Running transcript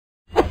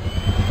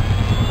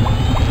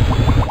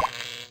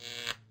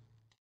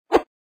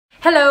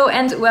Hello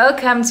and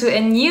welcome to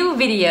a new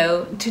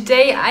video.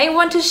 Today I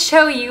want to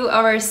show you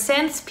our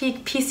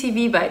Sensepeek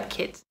PCBite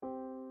Kit.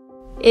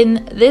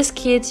 In this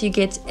kit you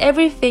get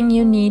everything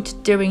you need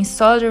during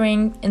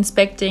soldering,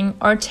 inspecting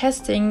or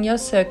testing your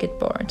circuit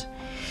board.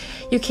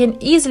 You can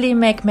easily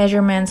make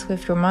measurements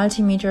with your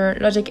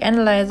multimeter, logic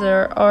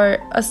analyzer or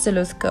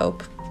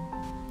oscilloscope.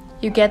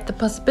 You get the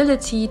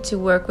possibility to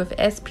work with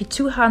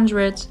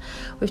SP10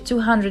 with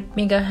 200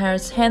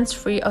 MHz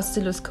hands-free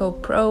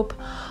oscilloscope probe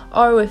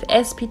or with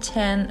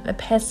SP10, a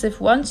passive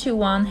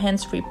 1-to-1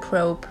 hands-free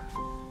probe.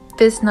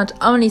 This not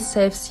only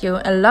saves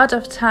you a lot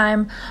of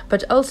time,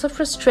 but also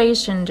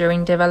frustration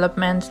during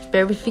development,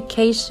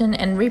 verification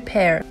and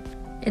repair.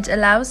 It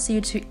allows you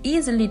to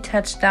easily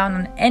touch down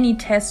on any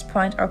test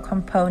point or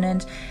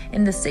component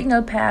in the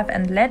signal path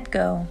and let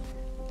go.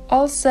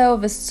 Also,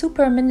 the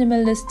super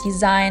minimalist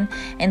design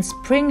and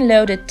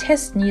spring-loaded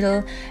test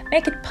needle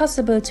make it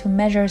possible to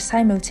measure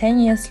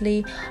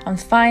simultaneously on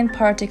fine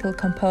particle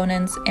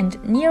components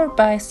and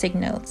nearby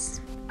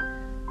signals.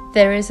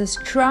 There is a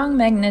strong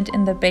magnet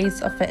in the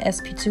base of the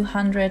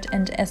SP10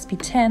 and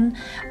SP10,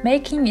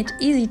 making it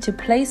easy to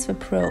place the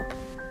probe.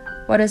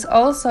 What is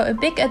also a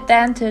big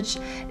advantage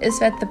is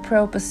that the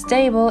probe is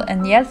stable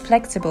and yet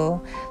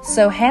flexible,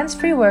 so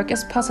hands-free work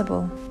is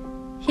possible.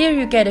 Here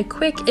you get a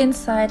quick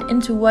insight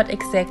into what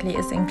exactly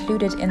is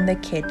included in the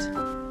kit.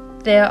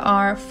 There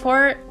are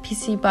 4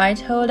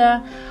 PCBite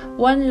holder,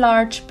 1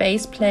 large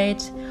base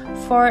plate,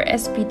 4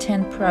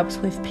 SP10 probes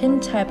with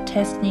pin-type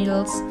test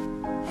needles,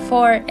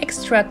 4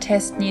 extra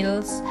test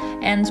needles,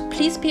 and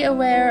please be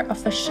aware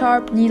of the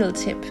sharp needle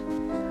tip.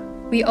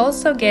 We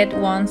also get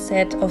 1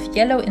 set of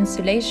yellow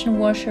insulation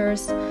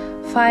washers,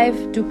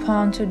 5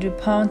 DuPont to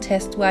DuPont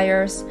test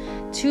wires,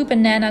 2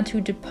 banana to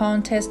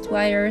DuPont test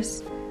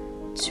wires,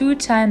 2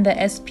 times the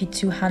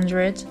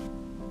SP200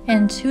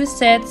 and 2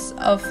 sets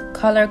of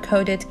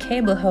color-coded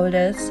cable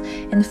holders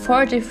in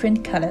 4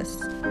 different colors.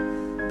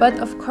 But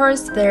of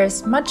course there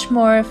is much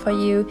more for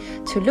you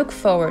to look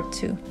forward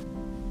to.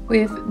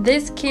 With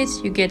this kit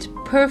you get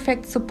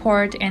perfect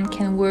support and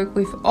can work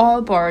with all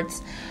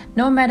boards,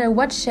 no matter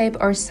what shape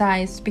or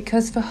size,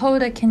 because the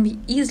holder can be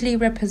easily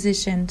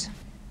repositioned.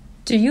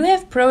 Do you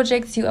have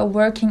projects you are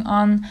working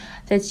on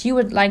that you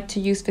would like to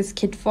use this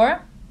kit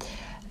for?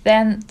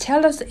 Then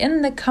tell us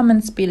in the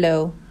comments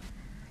below.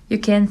 You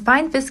can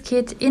find this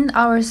kit in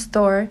our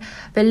store,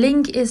 the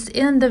link is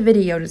in the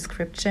video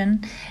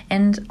description,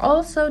 and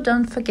also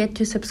don't forget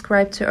to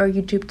subscribe to our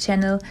YouTube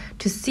channel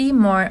to see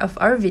more of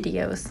our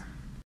videos.